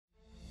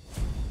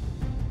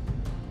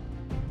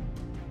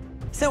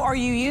So are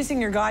you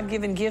using your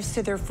God-given gifts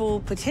to their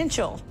full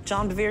potential?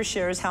 John Bevere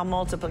shares how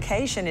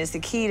multiplication is the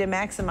key to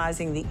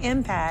maximizing the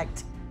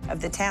impact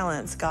of the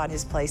talents God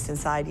has placed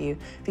inside you.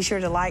 Be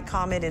sure to like,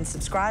 comment, and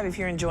subscribe if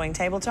you're enjoying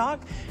Table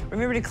Talk.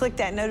 Remember to click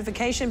that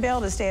notification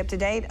bell to stay up to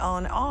date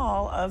on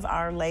all of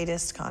our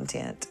latest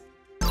content.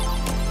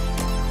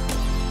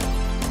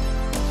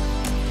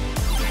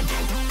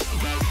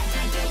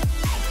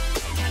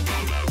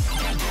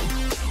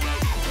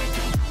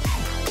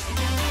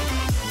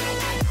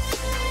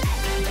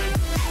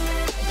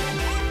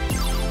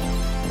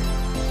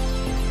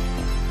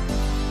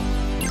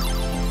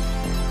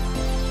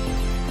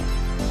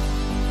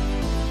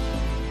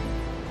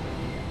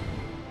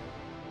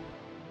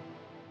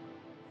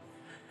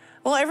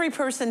 Well, every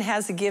person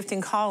has a gift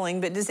and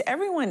calling, but does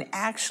everyone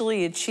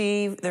actually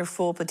achieve their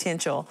full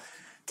potential?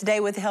 Today,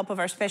 with the help of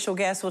our special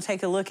guest, we'll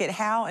take a look at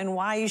how and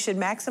why you should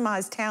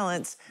maximize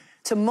talents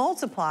to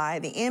multiply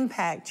the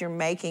impact you're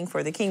making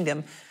for the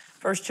kingdom.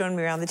 First, joining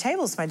me around the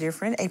table is my dear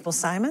friend, April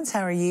Simons.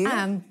 How are you?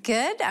 I'm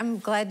good. I'm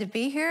glad to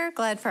be here,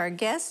 glad for our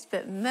guests,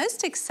 but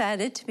most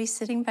excited to be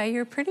sitting by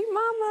your pretty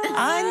mama.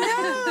 I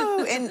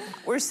know, and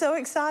we're so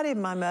excited.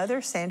 My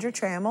mother, Sandra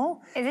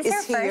Trammell, is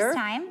this her here. first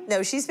time?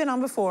 No, she's been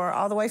on before,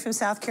 all the way from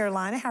South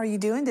Carolina. How are you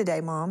doing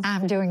today, Mom?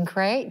 I'm doing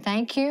great,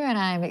 thank you, and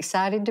I'm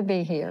excited to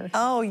be here.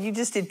 Oh, you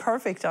just did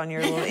perfect on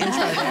your little intro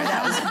there.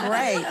 That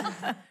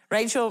was great.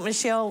 Rachel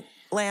Michelle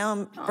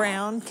Lamb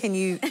Brown, can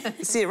you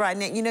see it right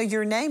now? You know,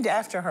 you're named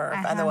after her,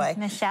 by the way.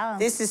 Michelle.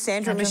 This is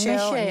Sandra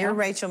Michelle, and you're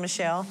Rachel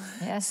Michelle.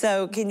 Yes.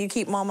 So can you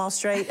keep Mama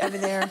straight over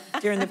there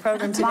during the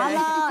program today?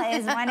 Mama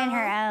is one in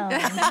her own.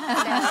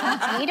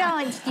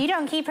 So you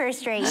don't keep her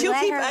straight. She'll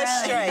keep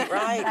us straight,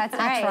 right? That's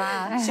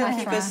right. She'll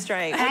keep us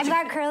straight. And I've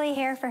got curly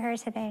hair for her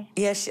today.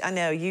 Yes, I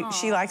know.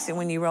 She likes it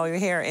when you roll your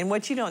hair. And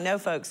what you don't know,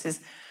 folks,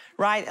 is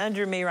right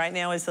under me right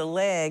now is a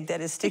leg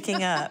that is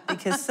sticking up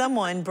because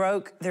someone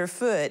broke their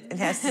foot and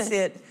has to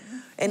sit.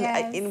 And,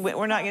 yes. and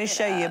we're not going to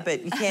show you,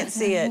 but you can't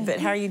see it. But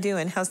how are you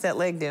doing? How's that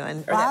leg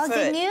doing? Or Well, that foot?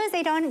 good news.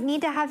 They don't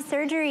need to have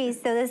surgery,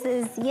 so this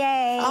is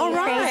yay. All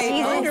right, Praise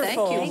Jesus.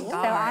 wonderful. Thank you, So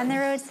on the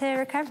road to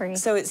recovery.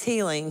 So it's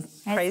healing.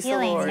 Praise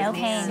healing, the Lord. no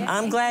pain.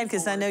 I'm glad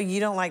because I know you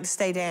don't like to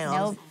stay down.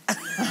 Nope.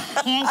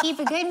 Can't keep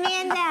a good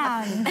man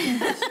down.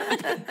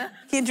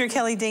 Kendra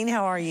Kelly Dean,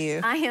 how are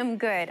you? I am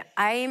good.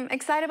 I am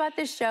excited about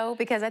this show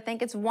because I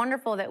think it's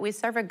wonderful that we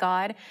serve a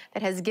God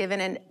that has given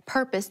a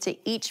purpose to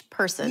each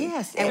person.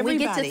 Yes, and we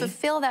get everybody. to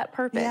fulfill that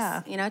purpose,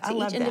 Yeah, you know, I to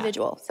love each that.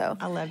 individual. So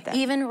I love that.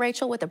 Even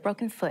Rachel with a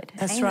broken foot.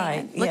 That's Amen.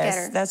 right. Look yes,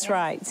 at her. that's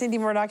right. Cindy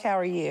Murdoch, how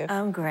are you?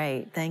 I'm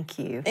great, thank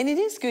you. And it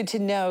is good to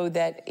know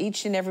that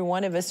each and every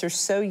one of us are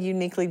so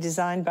uniquely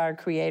designed by our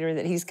Creator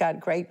that He's got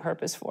great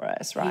purpose for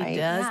us, right? He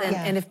does,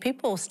 Yeah. and if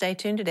people will stay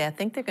tuned today, I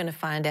think they're going to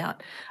find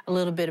out a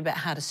little bit about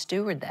how to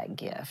steward that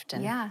gift.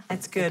 And Yeah.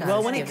 That's good. God Well,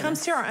 has when it given comes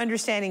us. to our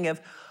understanding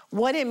of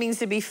what it means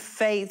to be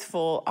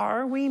faithful,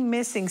 are we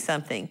missing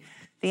something?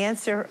 The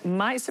answer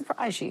might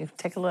surprise you.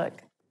 Take a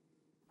look.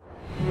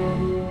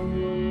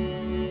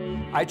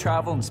 I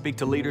travel and speak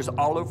to leaders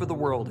all over the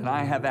world, and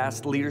I have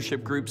asked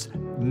leadership groups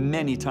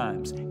many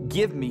times,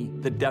 give me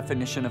the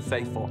definition of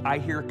faithful. I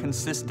hear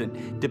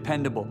consistent,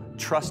 dependable,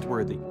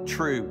 trustworthy,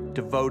 true,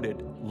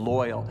 devoted,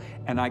 loyal,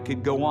 and I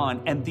could go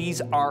on, and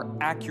these are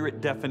accurate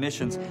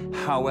definitions.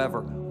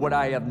 However, what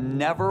I have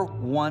never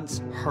once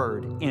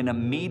heard in a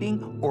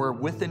meeting or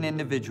with an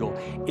individual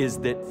is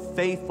that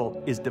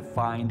faithful is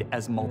defined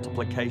as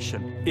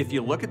multiplication. If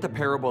you look at the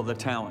parable of the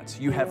talents,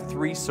 you have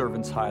 3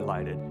 servants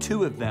highlighted.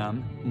 2 of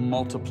them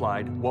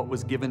multiplied what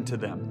was given to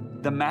them.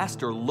 The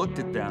master looked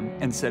at them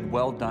and said,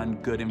 well done,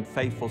 good and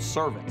faithful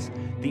servants.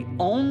 The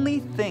only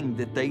thing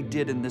that they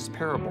did in this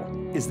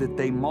parable is that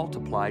they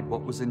multiplied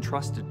what was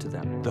entrusted to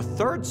them. The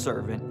 3rd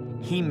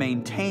servant, he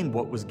maintained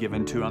what was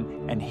given to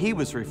him, and he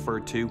was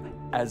referred to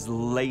as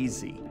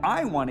lazy.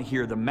 I want to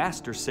hear the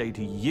master say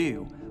to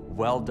you,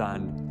 well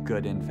done,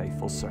 good and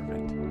faithful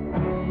servant.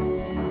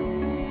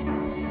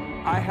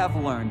 I have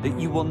learned that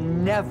you will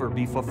never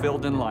be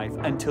fulfilled in life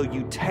until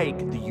you take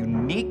the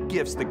unique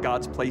gifts that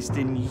God's placed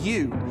in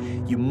you,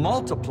 you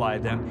multiply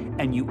them,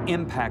 and you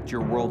impact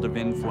your world of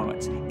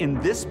influence. In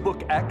this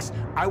book, X,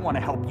 I want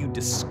to help you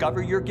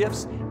discover your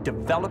gifts,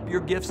 develop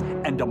your gifts,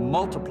 and to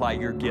multiply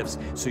your gifts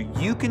so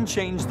you can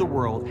change the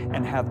world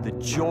and have the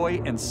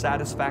joy and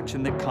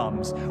satisfaction that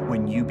comes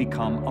when you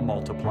become a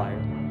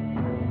multiplier.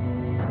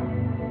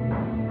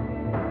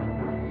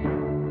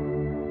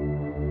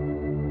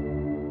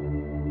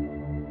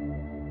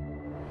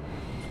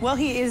 Well,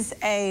 he is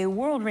a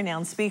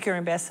world-renowned speaker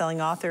and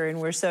best-selling author,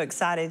 and we're so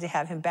excited to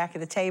have him back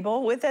at the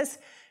table with us.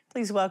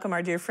 Please welcome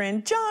our dear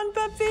friend, John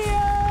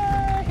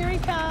Bevere. Here he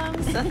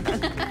comes.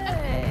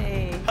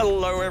 Hey.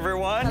 Hello,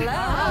 everyone. Hello.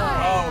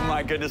 Oh,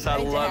 my goodness, I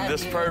love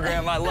this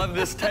program. I love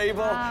this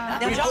table.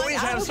 We John, always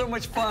I have hope- so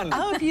much fun. I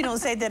hope you don't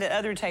say that at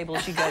other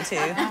tables you go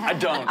to. I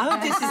don't. I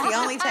hope this is the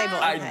only table.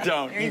 I Okay,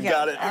 don't. there You go.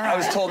 got it. All I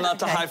was right. told not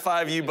to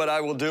high-five you, but I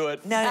will do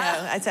it. No,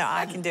 that's how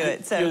I can do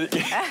it. So,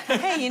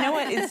 hey, you know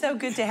what? It's so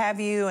good to have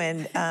you,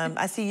 and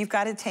I see you've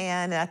got a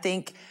tan, and I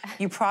think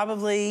you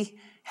probably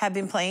have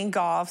been playing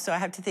golf, so I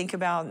have to think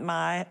about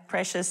my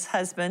precious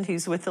husband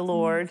who's with the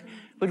Lord.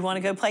 Would want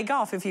to go play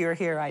golf if you were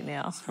here right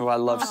now. Who I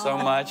love so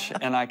much,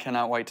 and I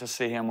cannot wait to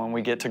see him when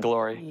we get to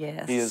glory.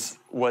 Yes. He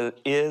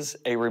is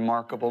a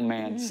remarkable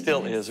man,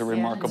 still is a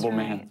remarkable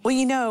man. Well,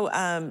 you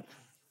know,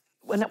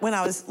 when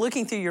I was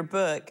looking through your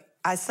book,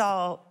 I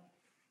saw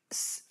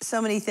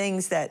so many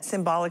things that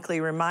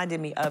symbolically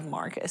reminded me of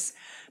Marcus,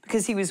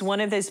 because he was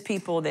one of those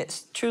people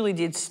that truly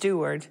did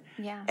steward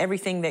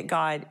everything that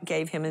God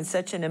gave him in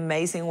such an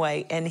amazing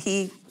way. And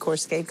he, of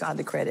course, gave God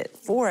the credit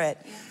for it.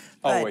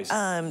 Always.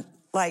 But,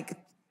 like,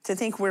 to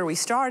think where we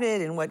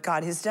started and what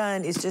God has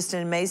done is just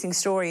an amazing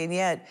story. And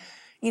yet,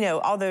 you know,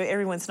 although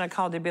everyone's not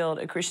called to build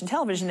a Christian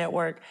television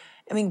network,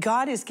 I mean,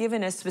 God has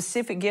given us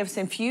specific gifts,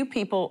 and few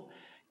people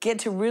get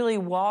to really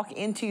walk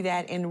into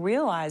that and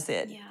realize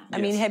it. Yeah.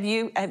 I mean,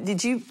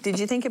 did you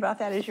think about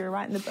that as you were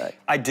writing the book?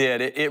 I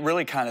did. It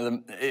really kind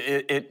of,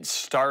 it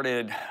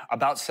started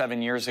about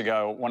 7 years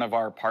ago. One of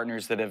our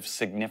partners that have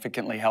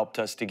significantly helped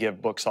us to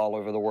give books all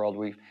over the world.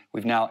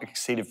 We've now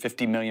exceeded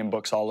 50 million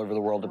books all over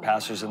the world to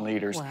pastors and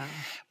leaders. Wow.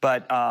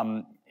 But,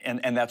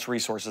 and that's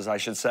resources, I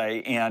should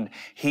say. And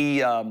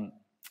he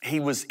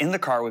was in the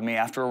car with me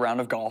after a round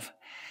of golf.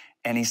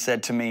 And he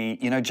said to me,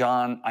 you know,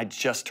 John, I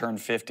just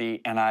turned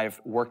 50 and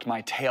I've worked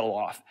my tail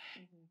off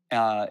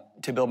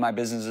to build my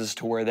businesses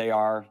to where they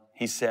are.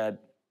 He said,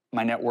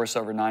 my net worth's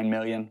over 9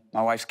 million.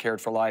 My wife's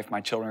cared for life.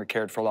 My children are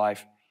cared for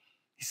life.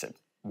 He said,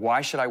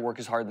 why should I work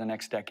as hard in the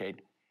next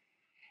decade?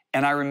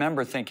 And I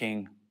remember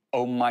thinking,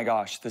 oh my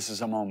gosh, this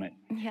is a moment.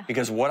 Yeah.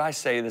 Because what I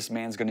say, this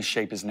man's gonna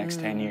shape his next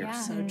 10 years.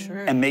 Yeah. So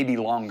true. And maybe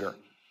longer.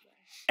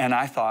 And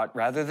I thought,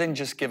 rather than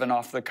just give an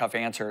off-the-cuff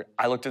answer,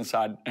 I looked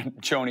inside, and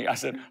Joni, I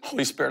said,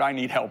 Holy Spirit, I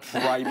need help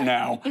right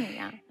now.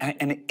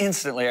 And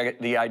instantly,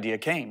 the idea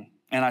came.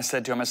 And I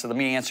said to him, I said, let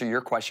me answer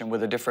your question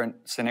with a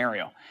different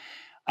scenario.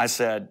 I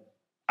said,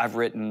 I've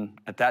written,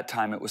 at that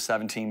time, it was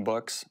 17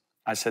 books.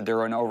 I said,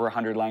 they're in over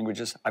 100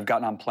 languages. I've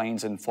gotten on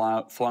planes and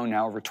flown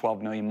now over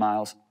 12 million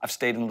miles. I've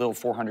stayed in little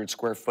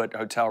 400-square-foot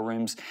hotel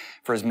rooms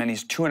for as many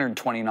as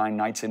 229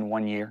 nights in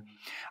 1 year.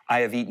 I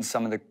have eaten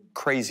some of the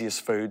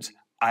craziest foods.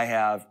 I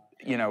have,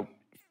 you know,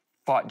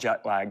 fought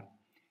jet lag.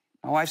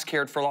 My wife's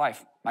cared for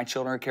life. My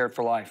children are cared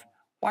for life.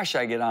 Why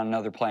should I get on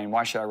another plane?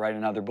 Why should I write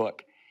another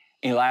book?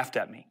 And he laughed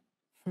at me.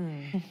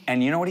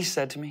 And you know what he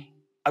said to me?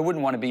 I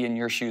wouldn't want to be in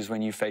your shoes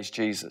when you face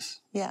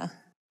Jesus. Yeah.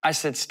 I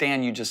said,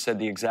 Stan, you just said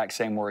the exact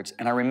same words.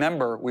 And I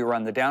remember we were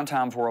on the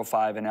downtown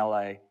 405 in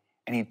LA,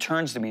 and he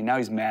turns to me, now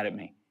he's mad at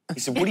me.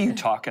 He said, what are you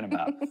talking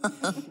about?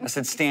 I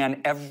said,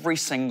 Stan, every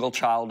single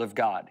child of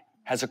God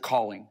has a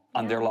calling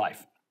on their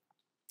life.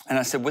 And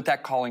I said, with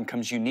that calling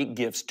comes unique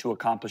gifts to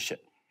accomplish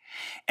it.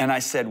 And I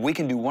said, we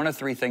can do one of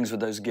three things with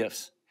those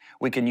gifts.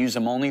 We can use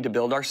them only to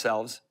build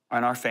ourselves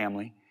and our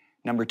family.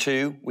 Number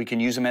two, we can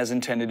use them as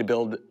intended to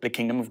build the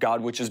kingdom of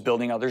God, which is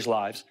building others'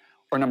 lives.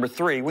 Or number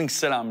three, we can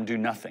sit on them and do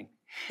nothing.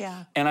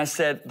 Yeah. And I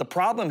said, the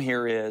problem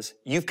here is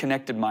you've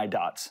connected my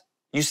dots.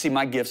 You see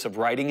my gifts of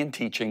writing and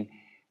teaching,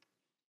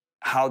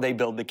 how they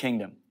build the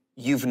kingdom.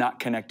 You've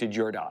not connected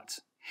your dots.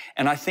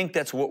 And I think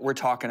that's what we're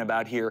talking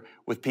about here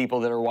with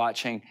people that are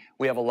watching.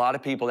 We have a lot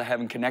of people that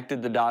haven't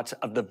connected the dots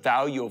of the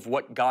value of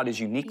what God has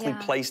uniquely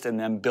placed in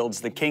them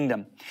builds the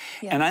kingdom.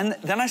 Yeah. And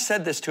then I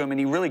said this to him, and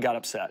he really got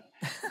upset.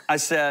 I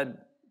said,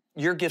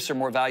 your gifts are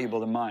more valuable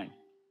than mine.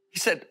 He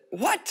said,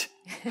 what?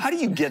 How do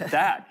you get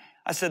that?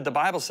 I said, the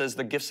Bible says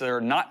the gifts that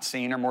are not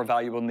seen are more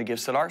valuable than the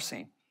gifts that are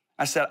seen.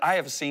 I said, I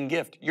have a seen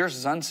gift. Yours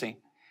is unseen.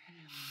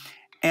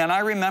 And I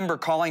remember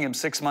calling him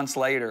 6 months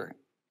later,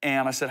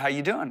 and I said, how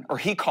you doing? Or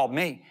he called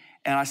me,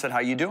 and I said, how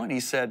you doing? He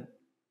said,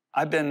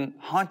 I've been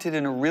haunted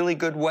in a really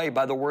good way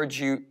by the words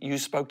you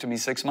spoke to me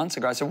 6 months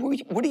ago. I said,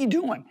 what are you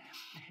doing?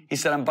 He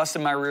said, I'm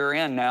busting my rear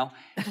end now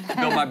to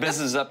build my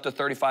business up to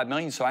 35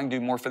 million so I can do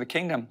more for the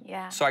kingdom.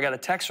 Yeah. So I got a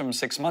text from him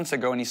 6 months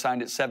ago, and he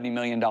signed at $70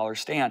 million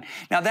stand.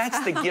 Now,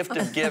 that's the gift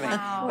of giving.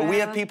 Wow. But we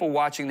have people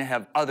watching that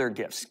have other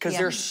gifts, because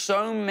there's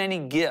so many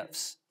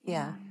gifts.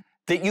 Yeah.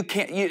 That you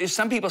can't,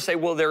 some people say,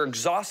 well, they're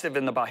exhaustive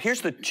in the Bible. Here's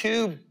the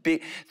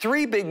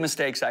three big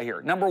mistakes I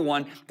hear. Number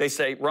one, they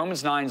say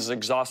Romans 9 is an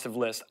exhaustive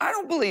list. I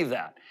don't believe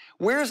that.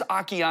 Where's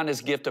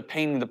Akiana's gift of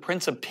painting the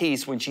Prince of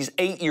Peace when she's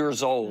 8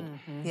 years old?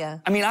 Yeah.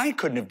 I mean, I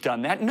couldn't have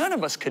done that. None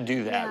of us could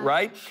do that,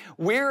 right?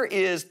 Where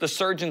is the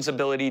surgeon's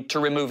ability to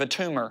remove a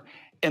tumor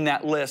in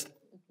that list?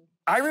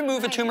 I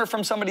remove a tumor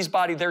from somebody's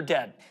body, they're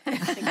dead.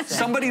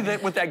 Somebody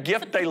with that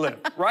gift, they live,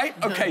 right?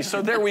 Okay,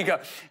 so there we go.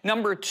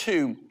 Number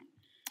two,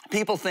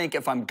 people think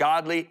if I'm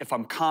godly, if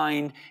I'm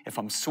kind, if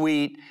I'm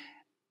sweet,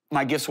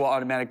 my gifts will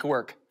automatically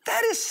work.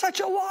 That is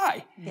such a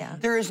lie. Yeah.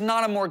 There is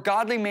not a more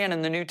godly man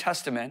in the New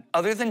Testament,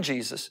 other than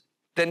Jesus,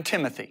 than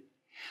Timothy.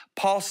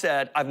 Paul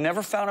said, I've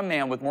never found a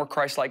man with more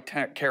Christ-like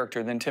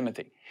character than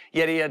Timothy.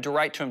 Yet he had to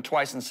write to him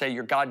twice and say,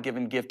 your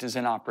God-given gift is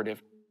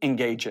inoperative.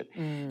 Engage it.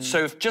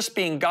 So if just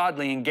being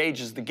godly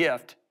engages the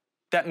gift,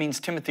 that means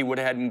Timothy would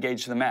have had to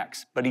engage the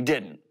max, but he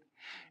didn't.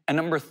 And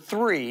number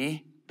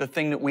three, the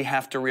thing that we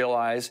have to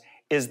realize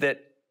is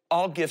that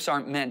all gifts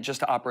aren't meant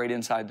just to operate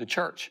inside the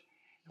church,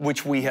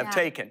 which we have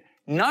taken.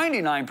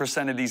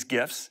 99% of these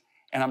gifts,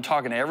 and I'm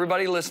talking to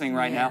everybody listening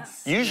right now,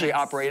 usually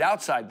operate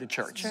outside the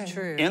church.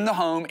 True. In the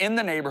home, in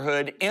the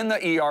neighborhood, in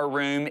the ER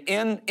room,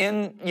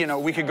 in you know,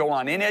 we could go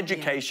on, in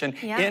education,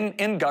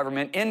 in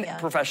government, in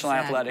professional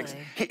athletics.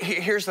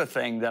 Here's the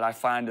thing that I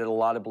find that a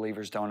lot of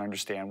believers don't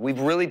understand. We've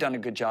really done a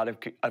good job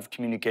of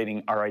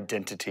communicating our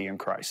identity in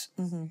Christ.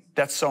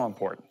 That's so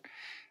important.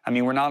 I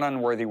mean, we're not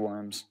unworthy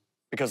worms,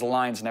 because a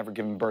lion's never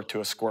given birth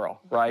to a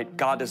squirrel, right?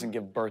 God doesn't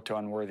give birth to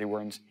unworthy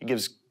worms. He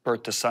gives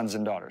birth to sons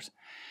and daughters.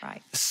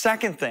 Right. The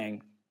second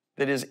thing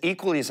that is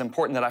equally as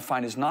important that I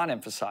find is not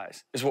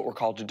emphasized is what we're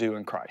called to do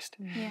in Christ.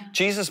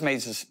 Jesus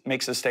makes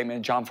a statement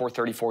in John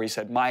 4:34. He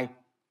said, my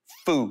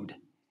food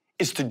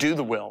is to do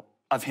the will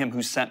of him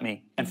who sent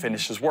me and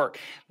finish his work.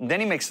 And then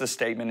he makes the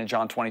statement in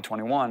John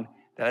 20:21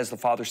 that as the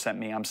Father sent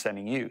me, I'm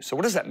sending you. So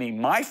what does that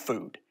mean? My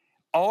food,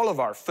 all of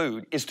our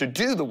food, is to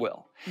do the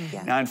will.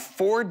 Now, in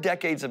 4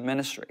 decades of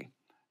ministry,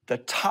 the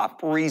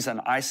top reason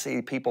I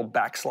see people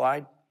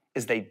backslide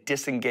is they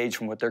disengage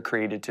from what they're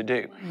created to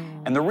do.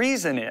 And the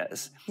reason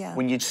is,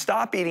 when you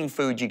stop eating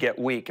food, you get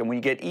weak. And when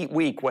you get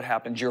weak, what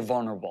happens? You're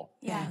vulnerable.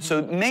 So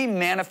it may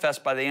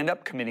manifest by they end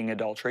up committing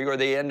adultery, or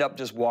they end up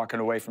just walking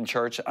away from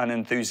church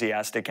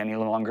unenthusiastic any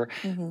longer.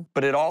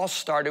 But it all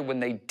started when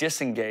they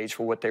disengaged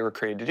for what they were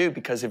created to do,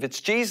 because if it's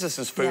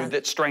Jesus' food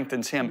that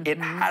strengthens him, it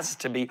has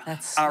to be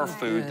our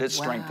food that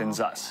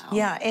strengthens us.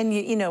 Yeah, and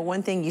you know,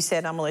 one thing you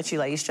said, I'm gonna let you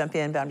ladies jump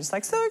in, but I'm just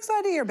like so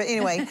excited here. But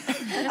anyway,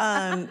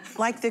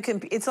 like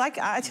it's like,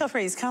 I tell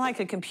friends, it's kind of like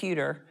a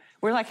computer.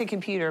 We're like a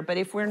computer, but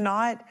if we're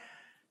not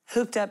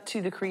hooked up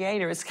to the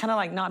Creator, it's kind of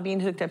like not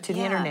being hooked up to the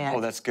internet. Oh,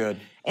 that's good.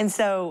 And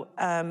so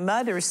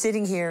Mother is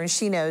sitting here, and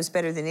she knows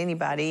better than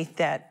anybody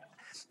that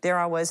there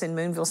I was in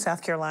Moonville,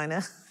 South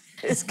Carolina,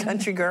 this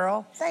country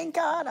girl. Thank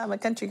God I'm a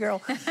country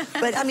girl.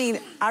 But I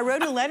mean, I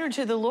wrote a letter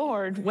to the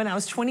Lord when I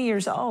was 20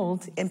 years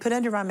old and put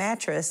under my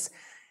mattress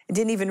and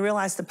didn't even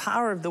realize the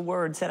power of the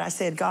words that I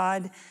said,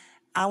 God,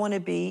 I want to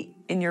be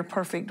in your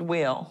perfect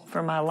will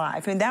for my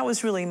life. And that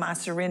was really my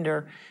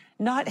surrender,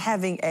 not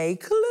having a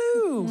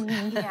clue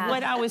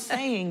what I was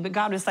saying. But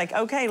God was like,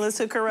 okay, let's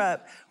hook her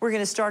up. We're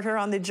going to start her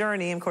on the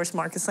journey. And of course,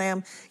 Marcus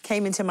Lamb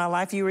came into my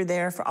life. You were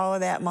there for all of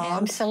that,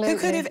 Mom. Absolutely. Who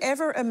could have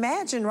ever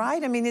imagined,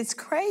 right? I mean, it's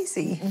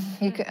crazy.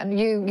 You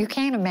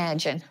can't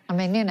imagine. I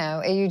mean, you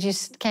know, you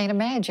just can't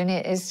imagine.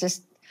 It's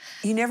just...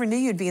 You never knew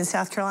you'd be in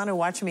South Carolina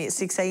watching me at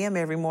 6 a.m.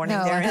 every morning.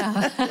 No, there.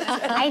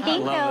 I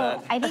think,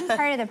 though, I think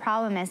part of the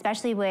problem,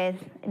 especially with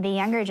the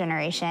younger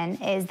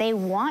generation, is they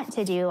want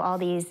to do all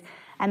these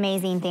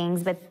amazing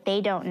things, but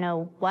they don't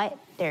know what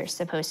they're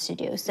supposed to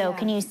do. So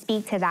can you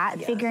speak to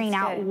that, figuring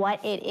out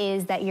what it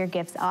is that your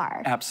gifts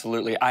are?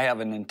 Absolutely. I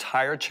have an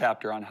entire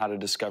chapter on how to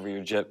discover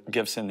your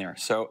gifts in there.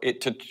 So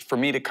for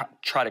me to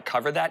try to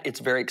cover that, it's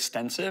very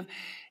extensive,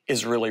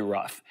 is really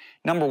rough.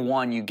 Number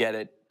one, you get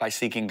it by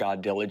seeking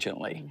God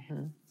diligently.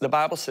 The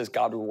Bible says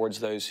God rewards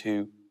those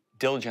who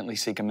diligently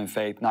seek him in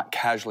faith, not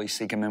casually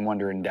seek him in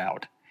wonder and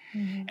doubt.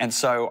 And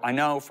so I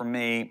know for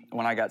me,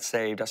 when I got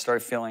saved, I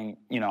started feeling,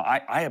 you know,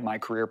 I had my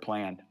career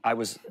planned. I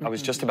was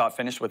just about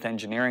finished with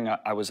engineering.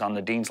 I was on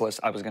the dean's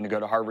list. I was going to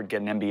go to Harvard,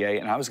 get an MBA,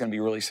 and I was going to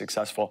be really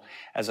successful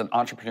as an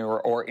entrepreneur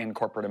or in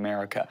corporate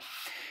America.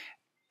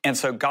 And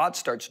so God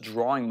starts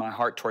drawing my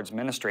heart towards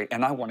ministry,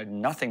 and I wanted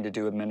nothing to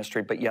do with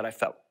ministry, but yet I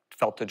felt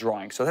the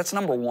drawing. So that's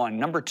number one.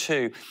 Number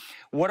two,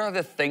 what are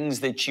the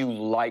things that you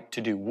like to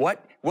do?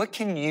 What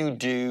can you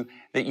do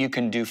that you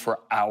can do for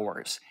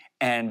hours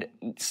and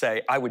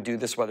say, I would do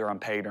this whether I'm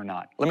paid or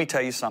not? Let me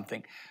tell you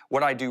something.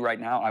 What I do right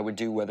now, I would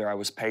do whether I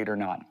was paid or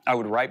not. I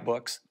would write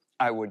books.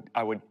 I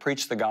would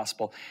preach the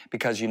gospel,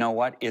 because you know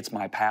what? It's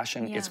my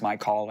passion. It's my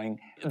calling.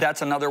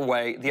 That's another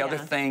way. The other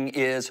thing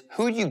is,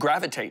 who do you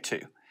gravitate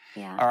to?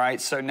 All right.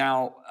 So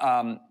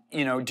now,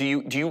 you know, do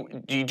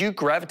you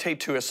gravitate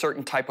to a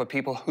certain type of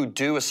people who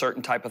do a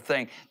certain type of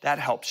thing? That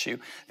helps you.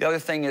 The other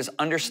thing is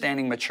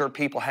understanding mature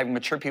people, having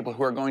mature people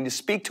who are going to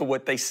speak to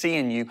what they see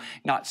in you,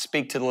 not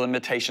speak to the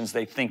limitations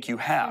they think you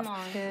have.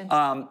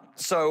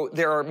 So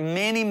there are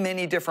many,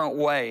 many different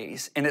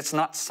ways, and it's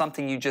not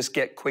something you just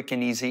get quick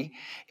and easy.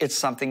 It's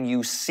something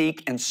you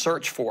seek and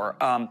search for.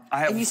 And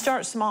you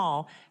start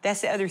small.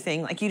 That's the other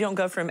thing. Like, you don't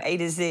go from A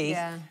to Z.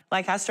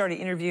 Like, I started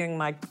interviewing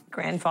my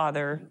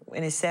grandfather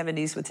in his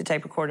 70s with the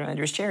tape recorder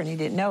under his chair, and he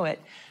didn't know it.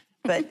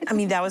 But, I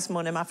mean, that was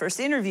one of my first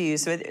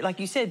interviews. So, like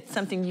you said,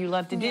 something you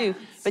love to do.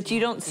 But you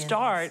don't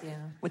start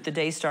with the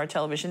Daystar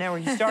television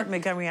network. You start in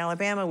Montgomery,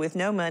 Alabama with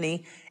no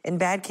money and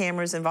bad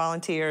cameras and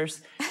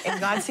volunteers.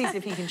 And God sees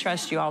if he can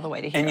trust you all the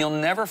way to here. And you'll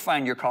never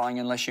find your calling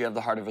unless you have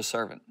the heart of a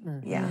servant.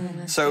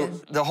 So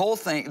the whole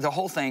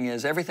thing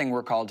is, everything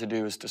we're called to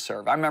do is to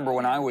serve. I remember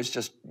when I was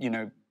just, you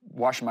know,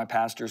 washing my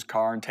pastor's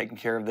car and taking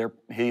care of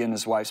he and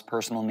his wife's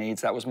personal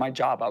needs. That was my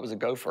job. I was a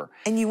gopher.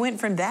 And you went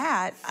from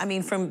that, I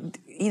mean, from,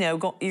 you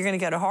know, you're going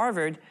to go to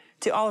Harvard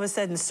to all of a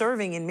sudden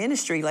serving in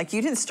ministry. Like,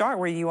 you didn't start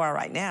where you are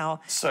right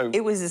now. So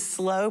it was a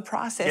slow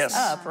process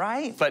up,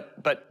 right?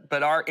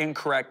 But our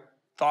incorrect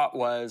thought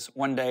was,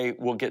 one day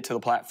we'll get to the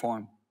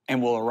platform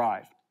and we'll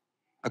arrive.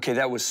 Okay,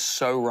 that was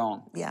so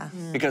wrong. Yeah.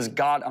 Because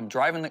God, I'm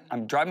driving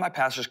my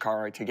pastor's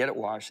car to get it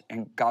washed,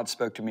 and God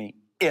spoke to me,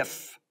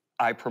 if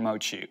I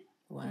promote you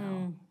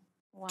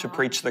to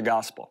preach the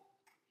gospel.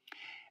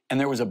 And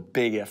there was a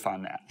big if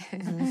on that.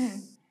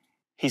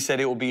 He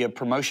said it will be a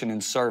promotion in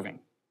serving.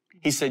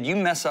 He said, you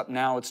mess up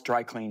now, it's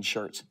dry clean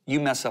shirts. You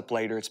mess up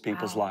later, it's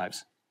people's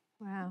lives.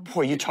 Wow.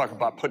 Boy, you talk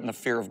about putting the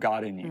fear of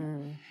God in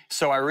you.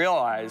 So I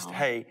realized,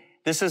 hey,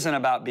 this isn't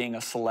about being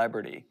a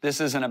celebrity. This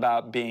isn't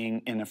about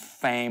being in a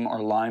fame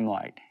or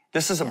limelight.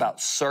 This is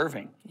about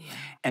serving.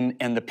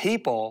 And the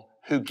people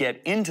who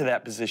get into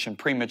that position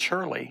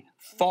prematurely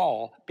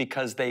fall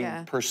because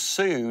they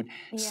pursued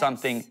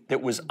something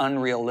that was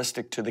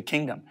unrealistic to the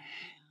kingdom.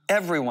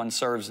 Everyone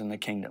serves in the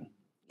kingdom.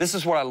 This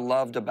is what I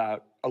love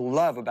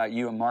about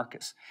you and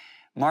Marcus.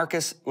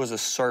 Marcus was a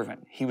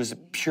servant. He was a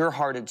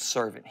pure-hearted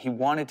servant. He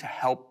wanted to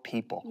help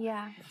people.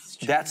 Yeah.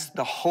 That's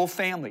the whole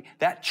family.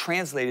 That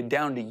translated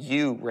down to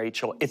you,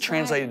 Rachel. It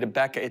translated to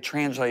Becca. It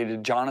translated to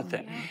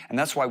Jonathan. And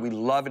that's why we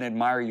love and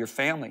admire your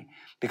family,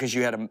 because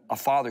you had a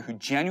father who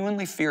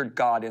genuinely feared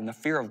God, and the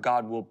fear of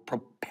God will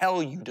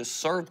propel you to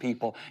serve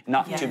people,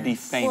 not to be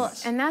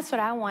famous. Well, and that's what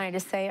I wanted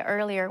to say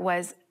earlier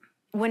was,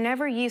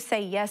 whenever you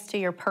say yes to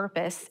your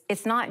purpose,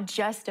 it's not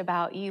just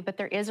about you, but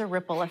there is a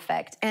ripple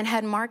effect. And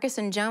had Marcus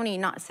and Joni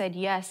not said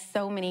yes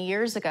so many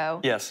years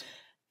ago,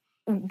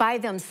 by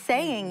them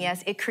saying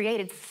yes, it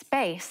created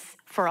space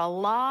for a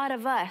lot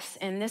of us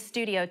in this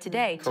studio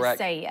today to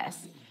say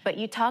yes. But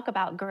you talk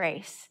about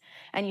grace,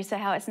 and you say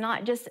how it's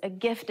not just a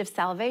gift of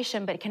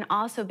salvation, but it can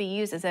also be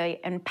used as an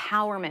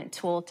empowerment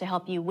tool to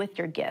help you with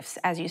your gifts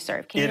as you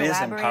serve. Can you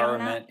elaborate on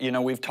that? It is empowerment. You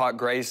know, we've taught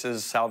grace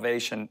is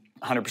salvation,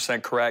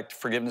 100% correct.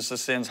 Forgiveness of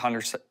sins,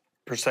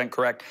 100%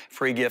 correct.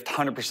 Free gift,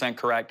 100%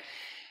 correct.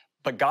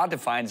 But God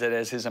defines it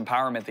as his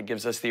empowerment that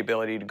gives us the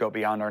ability to go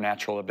beyond our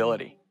natural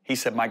ability. He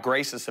said, my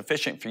grace is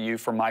sufficient for you,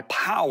 for my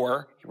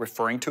power,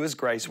 referring to his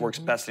grace, works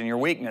best in your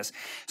weakness.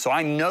 So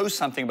I know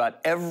something about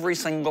every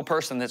single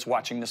person that's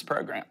watching this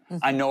program.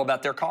 I know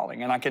about their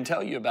calling, and I can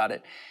tell you about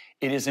it.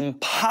 It is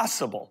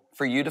impossible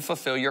for you to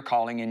fulfill your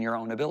calling in your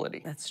own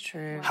ability. That's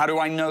true. How do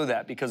I know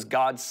that? Because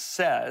God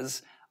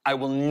says, I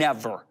will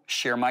never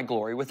share my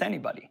glory with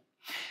anybody.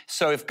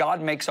 So if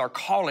God makes our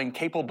calling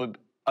capable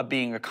of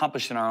being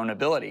accomplished in our own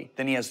ability,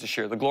 then he has to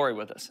share the glory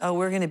with us. Oh,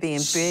 we're going to be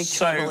in big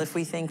trouble if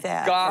we think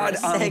that. God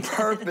on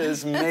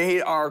purpose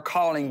made our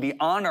calling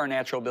beyond our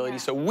natural ability,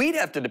 so we'd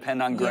have to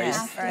depend on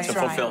grace to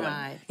fulfill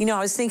it. You know, I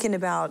was thinking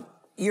about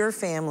your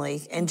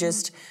family and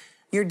just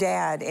your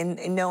dad and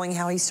knowing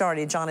how he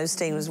started. John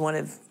Osteen was one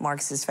of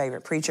Marcus's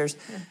favorite preachers.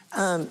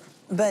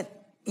 But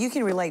you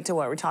can relate to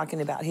what we're talking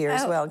about here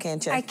as well,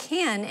 can't you? I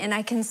can, and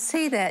I can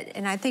see that,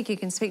 and I think you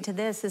can speak to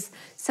this, is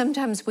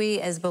sometimes we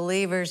as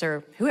believers,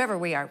 or whoever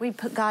we are, we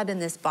put God in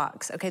this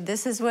box. Okay,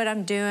 this is what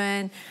I'm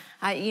doing.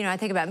 I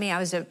think about me. I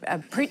was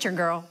a preacher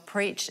girl,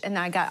 preached, and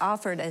I got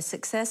offered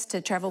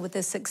to travel with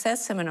this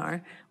success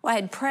seminar. Well, I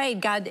had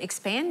prayed, God,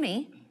 expand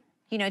me,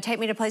 take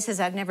me to places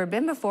I've never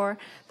been before.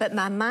 But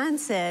my mind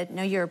said,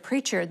 no, you're a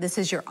preacher. This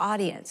is your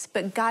audience.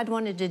 But God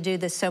wanted to do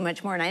this so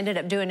much more, and I ended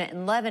up doing it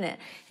and loving it.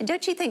 And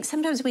don't you think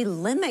sometimes we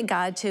limit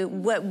God to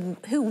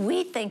who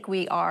we think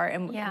we are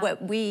and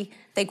what we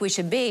think we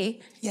should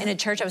be in a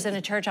church? I was in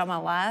a church all my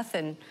life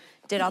and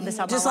did all this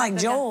all my life. Just like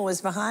Joel was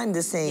behind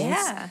the scenes.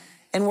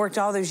 And worked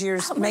all those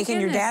years making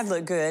your dad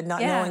look good,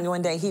 not knowing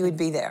one day he would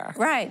be there.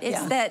 Right.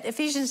 It's that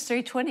Ephesians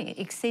 3:20,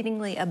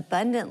 exceedingly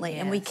abundantly.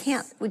 And we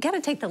got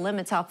to take the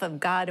limits off of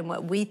God and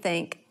what we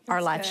think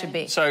our life should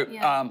be. So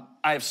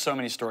I have so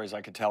many stories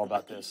I could tell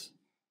about this.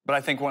 But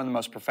I think one of the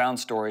most profound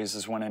stories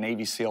is when a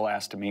Navy SEAL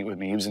asked to meet with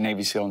me. He was a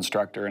Navy SEAL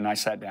instructor, and I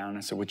sat down and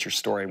I said, what's your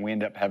story? And we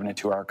ended up having a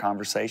 2-hour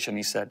conversation.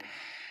 He said,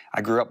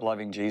 I grew up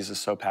loving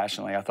Jesus so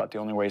passionately, I thought the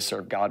only way to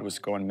serve God was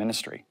to go in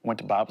ministry. Went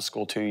to Bible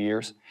school 2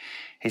 years.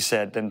 He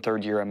said, then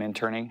 3rd year I'm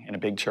interning in a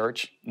big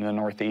church in the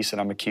Northeast,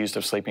 and I'm accused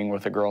of sleeping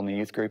with a girl in the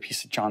youth group. He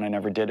said, John, I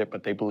never did it,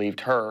 but they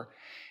believed her,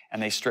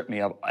 and they stripped me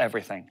of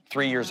everything.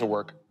 3 years of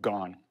work,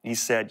 gone. He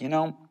said,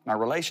 my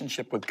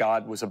relationship with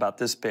God was about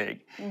this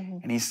big.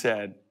 And he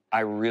said,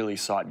 I really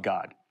sought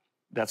God.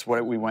 That's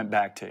what we went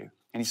back to.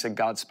 And he said,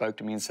 God spoke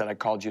to me and said, I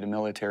called you to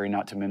military,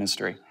 not to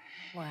ministry.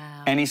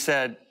 Wow. And he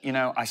said,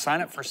 I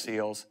sign up for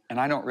SEALs, and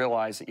I don't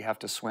realize that you have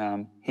to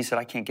swim. He said,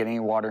 I can't get any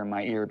water in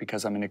my ear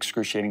because I'm in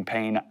excruciating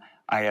pain.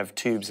 I have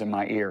tubes in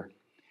my ear.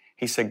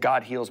 He said,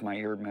 God heals my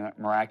ear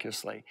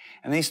miraculously.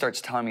 And then he starts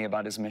telling me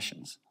about his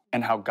missions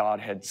and how God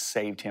had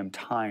saved him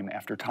time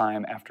after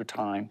time after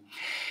time.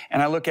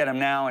 And I look at him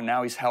now, and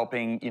now he's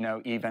helping,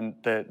 even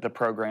the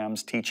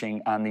programs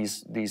teaching on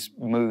these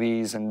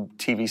movies and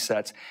TV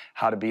sets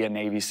how to be a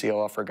Navy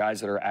SEAL for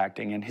guys that are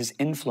acting. And his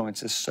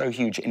influence is so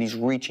huge, and he's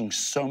reaching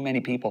so many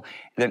people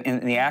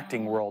in the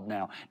acting world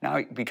now. Now,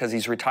 because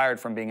he's retired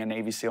from being a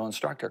Navy SEAL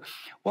instructor,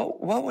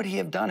 what would he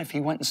have done if he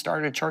went and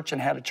started a church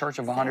and had a church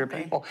of 100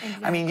 people?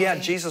 I mean,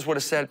 Jesus would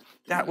have said,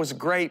 that was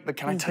great, but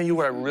can I tell you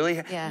what I really...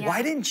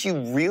 Why didn't you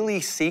really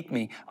really seek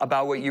me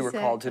about what you were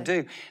called to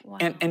do. Wow.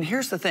 And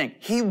here's the thing,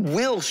 he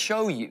will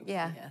show you.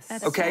 Yeah.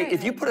 That's Okay, right.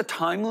 if you put a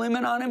time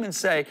limit on him and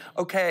say,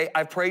 okay,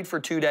 I prayed for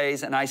 2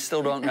 days and I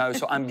still don't know,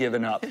 so I'm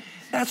giving up.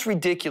 That's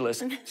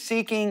ridiculous.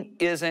 Seeking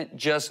isn't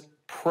just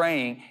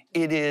praying,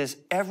 it is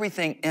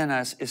everything in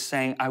us is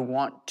saying, I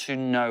want to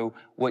know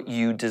what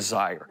you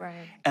desire.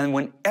 Right. And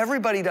when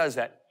everybody does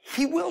that,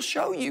 he will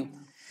show you.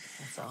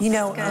 You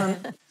know,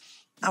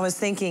 I was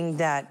thinking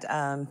that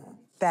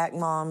back,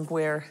 Mom,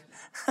 where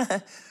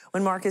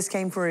when Marcus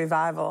came for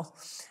revival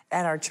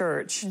at our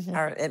church,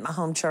 at my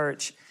home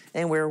church,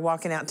 and we were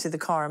walking out to the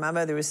car. My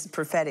mother was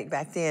prophetic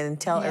back then, and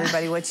tell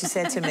everybody what you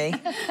said to me.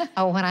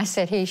 Oh, when I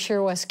said he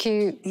sure was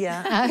cute.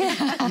 Yeah.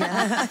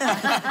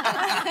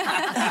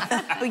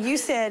 Well, you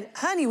said,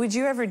 honey, would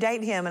you ever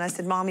date him? And I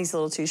said, Mom, he's a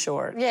little too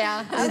short.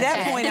 Yeah. At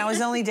that point, I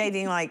was only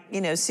dating like,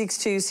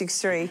 6'2",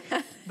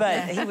 6'3",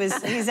 but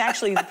he's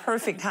actually the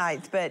perfect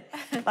height. But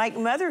like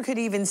Mother could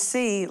even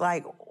see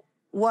like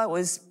what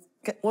was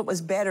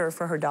better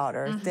for her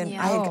daughter than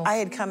I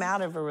had come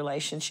out of a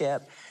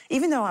relationship,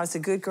 even though I was a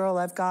good girl,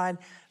 loved God.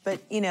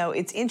 But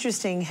it's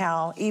interesting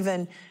how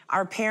even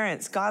our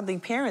parents, godly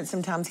parents,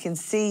 sometimes can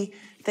see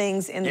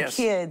things in the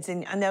kids.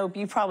 And I know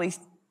you probably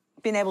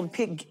been able to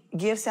pick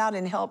gifts out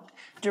and help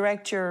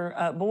direct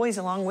your boys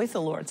along with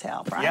the Lord's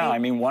help, right? Yeah, I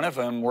mean, one of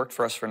them worked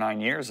for us for 9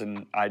 years,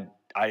 and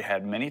I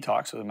had many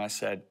talks with him. I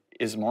said,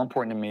 it's more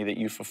important to me that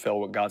you fulfill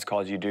what God's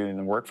called you to do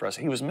than work for us.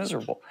 He was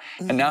miserable.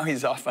 And now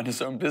he's off on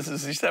his own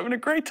business. He's having a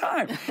great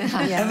time.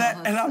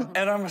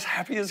 And I'm as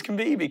happy as can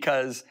be,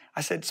 because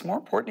I said, it's more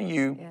important to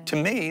you, to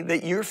me,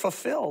 that you're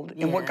fulfilled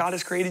in what God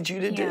has created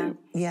you to do.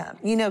 Yeah.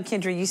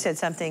 Kendra, you said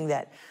something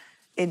that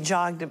it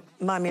jogged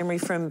my memory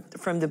from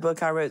the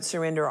book I wrote,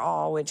 Surrender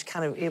All, which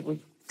it would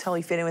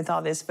totally fit in with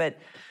all this. But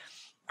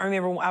I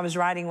remember I was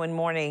writing one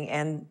morning,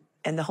 and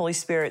the Holy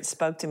Spirit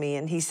spoke to me,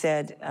 and he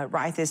said,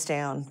 write this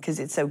down, because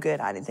it's so good,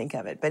 I didn't think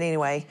of it. But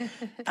anyway,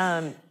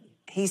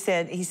 he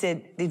said,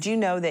 did you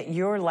know that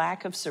your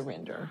lack of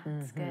surrender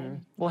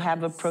will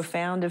have a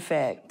profound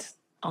effect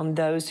on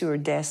those who are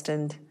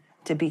destined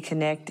to be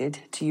connected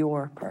to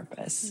your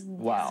purpose?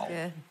 Wow.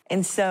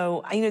 And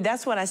so,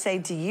 that's what I say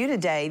to you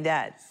today,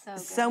 that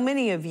so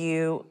many of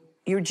you,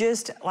 you're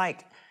just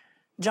like,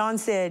 John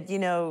said,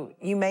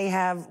 you may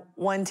have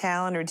 1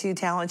 talent or 2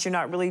 talents. You're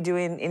not really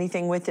doing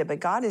anything with it. But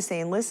God is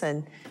saying,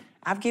 listen,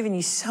 I've given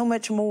you so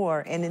much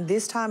more. And in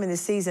this time in this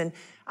season,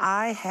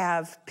 I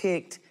have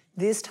picked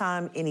this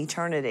time in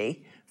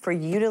eternity for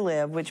you to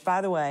live, which,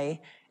 by the way,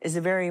 is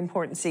a very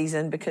important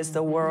season, because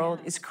the world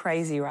is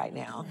crazy right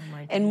now.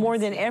 And more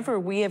than ever,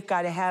 we have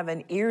got to have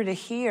an ear to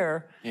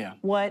hear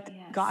what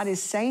God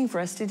is saying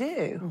for us to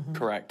do.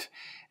 Correct.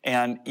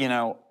 And,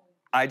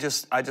 I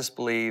just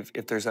believe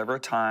if there's ever a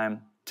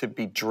time to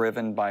be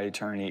driven by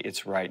eternity,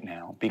 it's right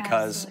now,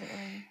 because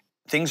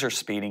things are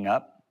speeding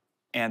up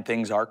and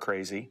things are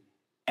crazy.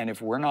 And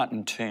if we're not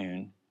in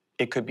tune,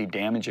 it could be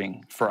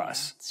damaging for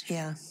us.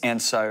 Yeah.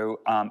 And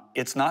so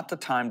it's not the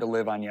time to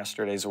live on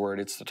yesterday's word.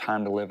 It's the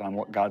time to live on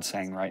what God's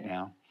saying right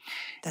now.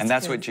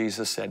 That's what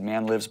Jesus said.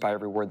 Man lives by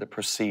every word that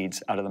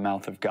proceeds out of the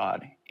mouth of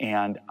God.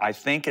 And I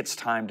think it's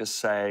time to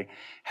say,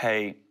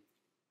 hey,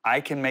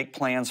 I can make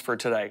plans for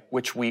today,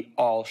 which we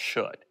all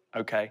should.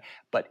 Okay,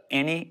 but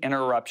any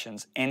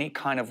interruptions, any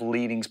kind of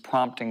leadings,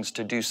 promptings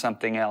to do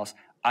something else,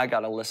 I got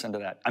to listen to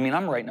that. I mean,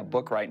 I'm writing a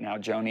book right now,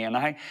 Joni, and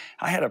I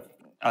had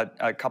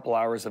a couple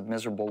hours of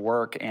miserable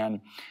work,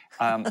 and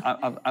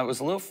I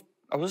was a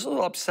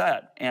little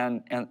upset,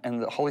 and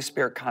the Holy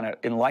Spirit kind of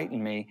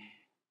enlightened me.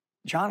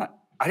 John,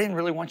 I didn't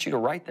really want you to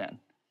write then.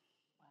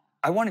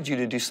 I wanted you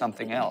to do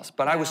something else,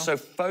 but I was so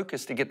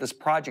focused to get this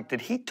project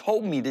that he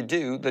told me to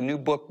do, the new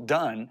book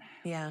done.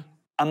 Yeah.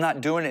 I'm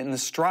not doing it in the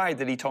stride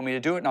that he told me to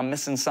do it, and I'm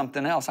missing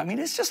something else. I mean,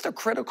 it's just a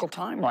critical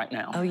time right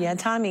now. Oh, yeah,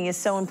 timing is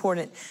so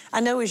important. I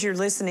know as you're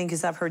listening,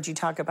 because I've heard you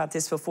talk about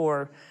this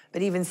before,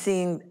 but even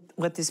seeing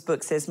what this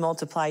book says,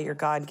 multiply your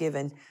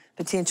God-given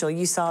potential,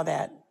 you saw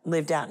that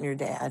lived out in your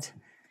dad.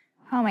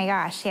 Oh my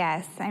gosh,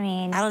 yes. I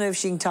don't know if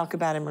she can talk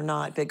about him or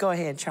not, but go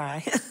ahead,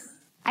 try.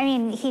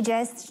 He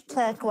just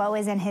took what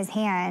was in his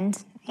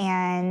hand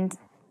and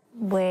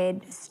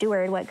would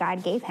steward what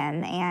God gave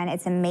him. And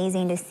it's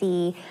amazing to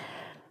see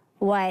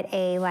what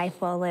a life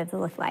well lived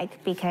looked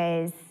like,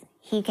 because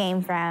he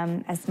came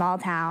from a small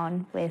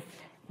town with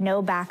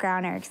no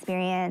background or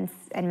experience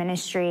in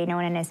ministry. No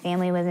one in his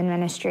family was in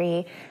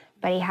ministry,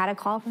 but he had a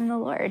call from the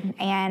Lord.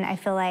 And I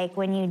feel like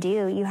when you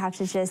do, you have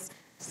to just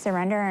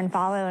surrender and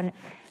follow and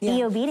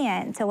be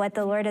obedient to what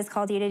the Lord has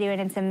called you to do. And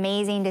it's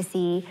amazing to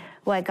see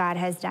what God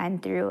has done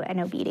through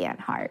an obedient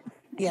heart.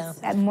 Yeah.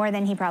 It's more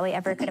than he probably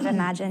ever could have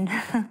imagined.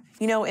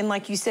 And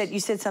like you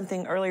said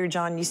something earlier,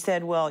 John, you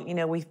said, well,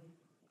 we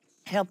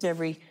helped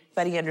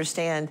everybody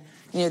understand,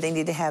 they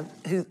need to have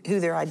who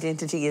their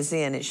identity is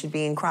in. It should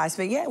be in Christ.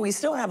 But yeah, we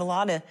still have a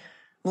lot of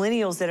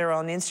millennials that are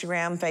on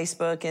Instagram,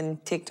 Facebook,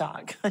 and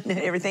TikTok and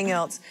everything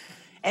else.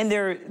 And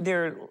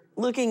they're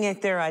looking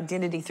at their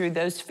identity through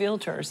those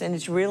filters. And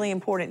it's really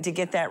important to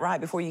get that right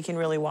before you can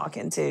really walk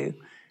into.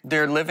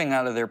 They're living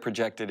out of their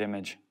projected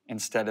image.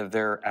 instead of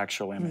their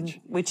actual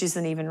image. Which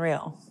isn't even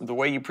real. The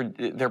way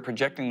they're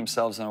projecting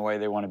themselves in a way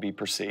they want to be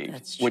perceived.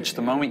 That's true. Which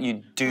the moment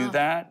you do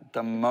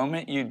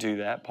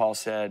that, Paul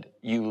said,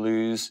 you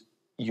lose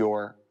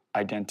your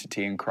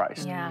identity in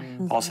Christ. Yeah.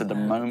 Paul said, the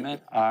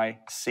moment I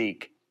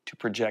seek to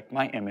project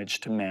my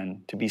image to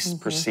men, to be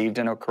perceived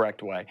in a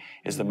correct way,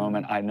 is the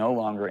moment I no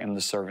longer am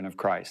the servant of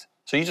Christ.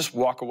 So you just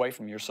walk away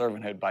from your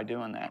servanthood by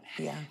doing that.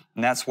 Yeah.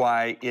 And that's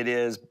why it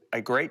is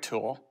a great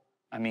tool.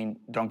 I mean,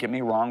 don't get me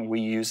wrong,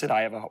 we use it.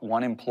 I have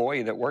one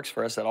employee that works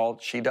for us that all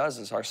she does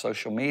is our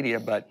social media,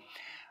 but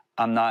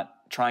I'm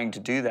not trying to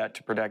do that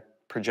to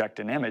project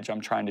an image.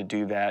 I'm trying to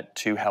do that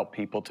to help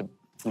people to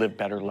live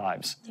better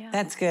lives. Yeah.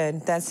 That's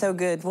good. That's so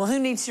good. Well, who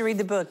needs to read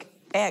the book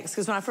X?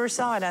 Because when I first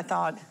saw it, I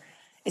thought,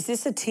 is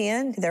this a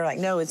 10? They're like,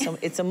 no,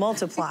 it's a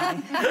multiply.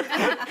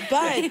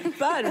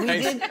 but we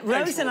did,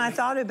 Rose and I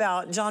thought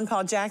about John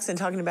Paul Jackson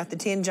talking about the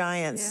 10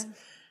 giants. Yeah.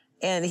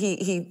 And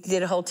he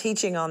did a whole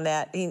teaching on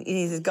that.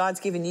 He says, God's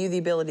given you the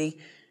ability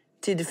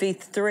to defeat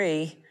the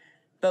 3,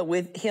 but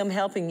with him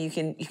helping you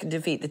can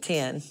defeat the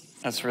 10.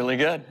 That's really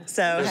good.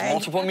 So there's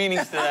multiple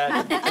meanings to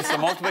that. It's the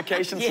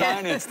multiplication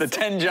sign, it's the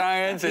 10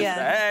 giants, it's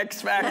the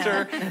X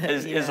factor,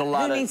 is a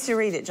lot. Who needs to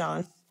read it,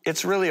 John?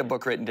 It's really a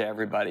book written to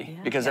everybody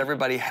because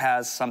everybody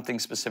has something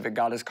specific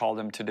God has called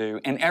them to do.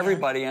 And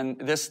everybody, and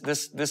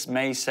this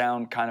may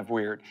sound kind of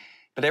weird,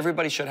 but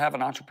everybody should have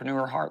an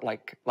entrepreneur heart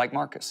like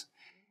Marcus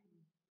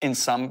in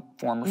some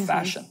form or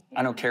fashion.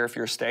 I don't care if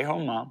you're a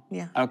stay-home mom.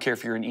 I don't care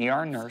if you're an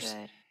ER nurse.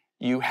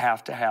 You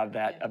have to have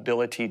that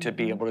ability to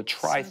be able to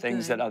try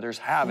things that others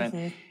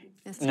haven't,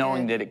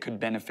 knowing that it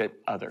could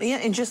benefit others. Yeah,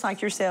 and just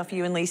like yourself,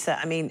 you and Lisa,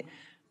 I mean,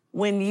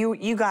 when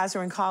you guys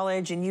were in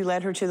college and you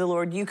led her to the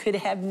Lord, you could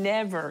have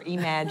never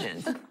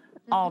imagined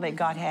all that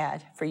God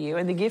had for you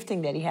and the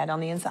gifting that he had on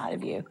the inside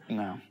of you.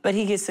 No. But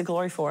he gets the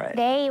glory for it.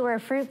 They were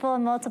fruitful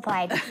and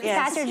multiplied.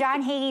 Pastor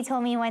John Hagee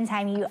told me one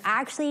time, you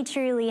actually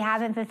truly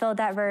haven't fulfilled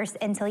that verse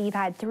until you've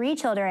had 3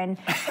 children,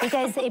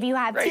 because if you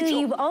have 2,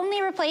 you've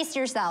only replaced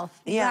yourself.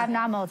 You have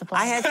not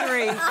multiplied. I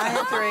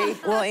had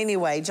 3. Well,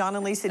 anyway, John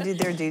and Lisa did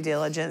their due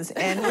diligence,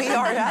 and we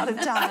are out of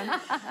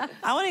time.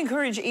 I want to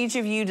encourage each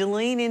of you to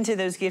lean into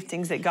those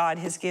giftings that God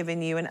has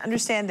given you and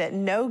understand that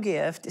no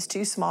gift is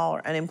too small or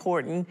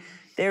unimportant.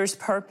 There's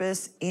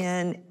purpose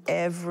in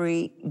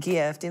every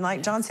gift. And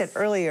like John said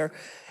earlier,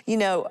 you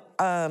know,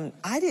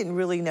 I didn't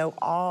really know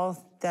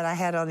all that I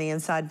had on the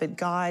inside, but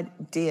God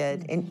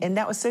did. And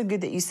that was so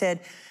good that you said,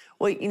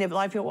 well, you know, a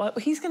lot of people, well,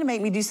 he's going to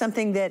make me do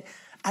something that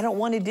I don't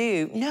want to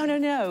do. No, no,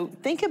 no.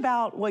 Think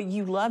about what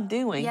you love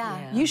doing.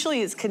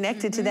 Usually it's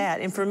connected to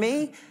that. And for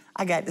me,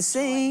 I got to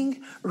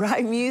sing,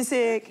 write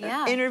music,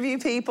 interview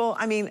people.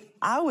 I mean,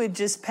 I would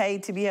just pay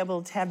to be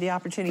able to have the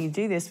opportunity to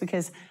do this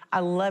because I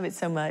love it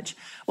so much.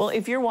 Well,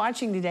 if you're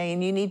watching today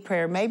and you need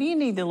prayer, maybe you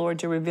need the Lord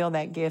to reveal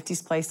that gift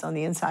he's placed on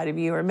the inside of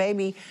you, or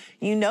maybe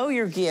you know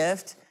your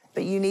gift,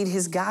 but you need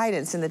his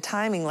guidance and the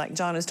timing, like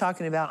John was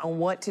talking about, on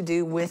what to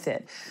do with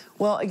it.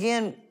 Well,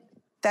 again,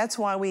 that's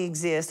why we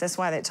exist. That's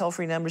why that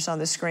toll-free number's on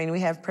the screen. We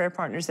have prayer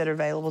partners that are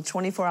available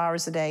 24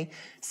 hours a day,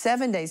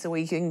 7 days a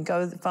week. You can go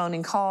to the phone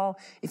and call.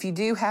 If you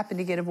do happen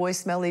to get a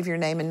voicemail, leave your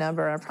name and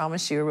number. I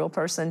promise you, a real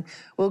person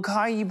will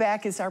call you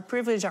back. It's our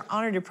privilege, our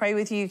honor to pray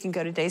with you. You can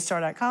go to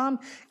daystar.com,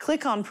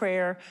 click on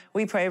prayer.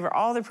 We pray over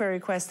all the prayer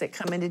requests that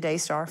come into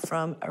Daystar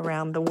from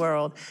around the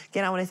world.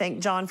 Again, I want to thank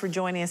John for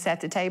joining us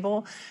at the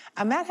table.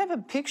 I might have a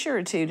picture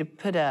or two to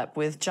put up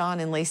with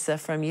John and Lisa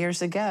from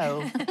years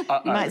ago.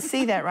 You might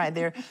see that right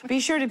there. Be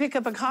sure to pick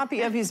up a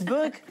copy of his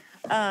book,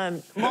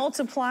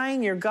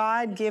 Multiplying Your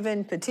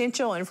God-Given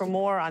Potential. And for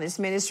more on his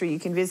ministry, you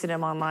can visit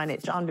him online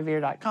at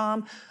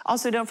johnbevere.com.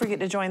 Also, don't forget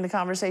to join the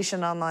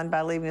conversation online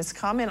by leaving us a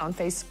comment on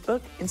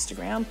Facebook,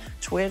 Instagram,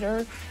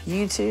 Twitter,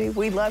 YouTube.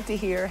 We'd love to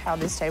hear how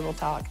this table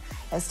talk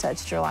has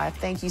touched your life.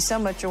 Thank you so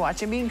much for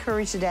watching. Be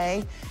encouraged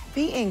today.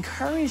 Be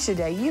encouraged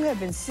today. You have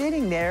been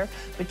sitting there,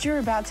 but you're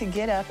about to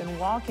get up and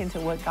walk into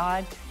what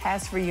God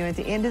has for you. At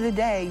the end of the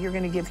day, you're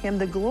going to give him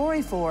the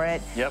glory for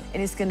it. And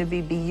it's going to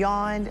be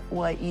beyond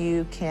what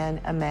you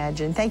can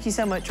imagine. Thank you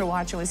so much for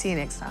watching. We'll see you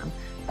next time.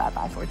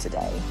 Bye-bye for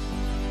today.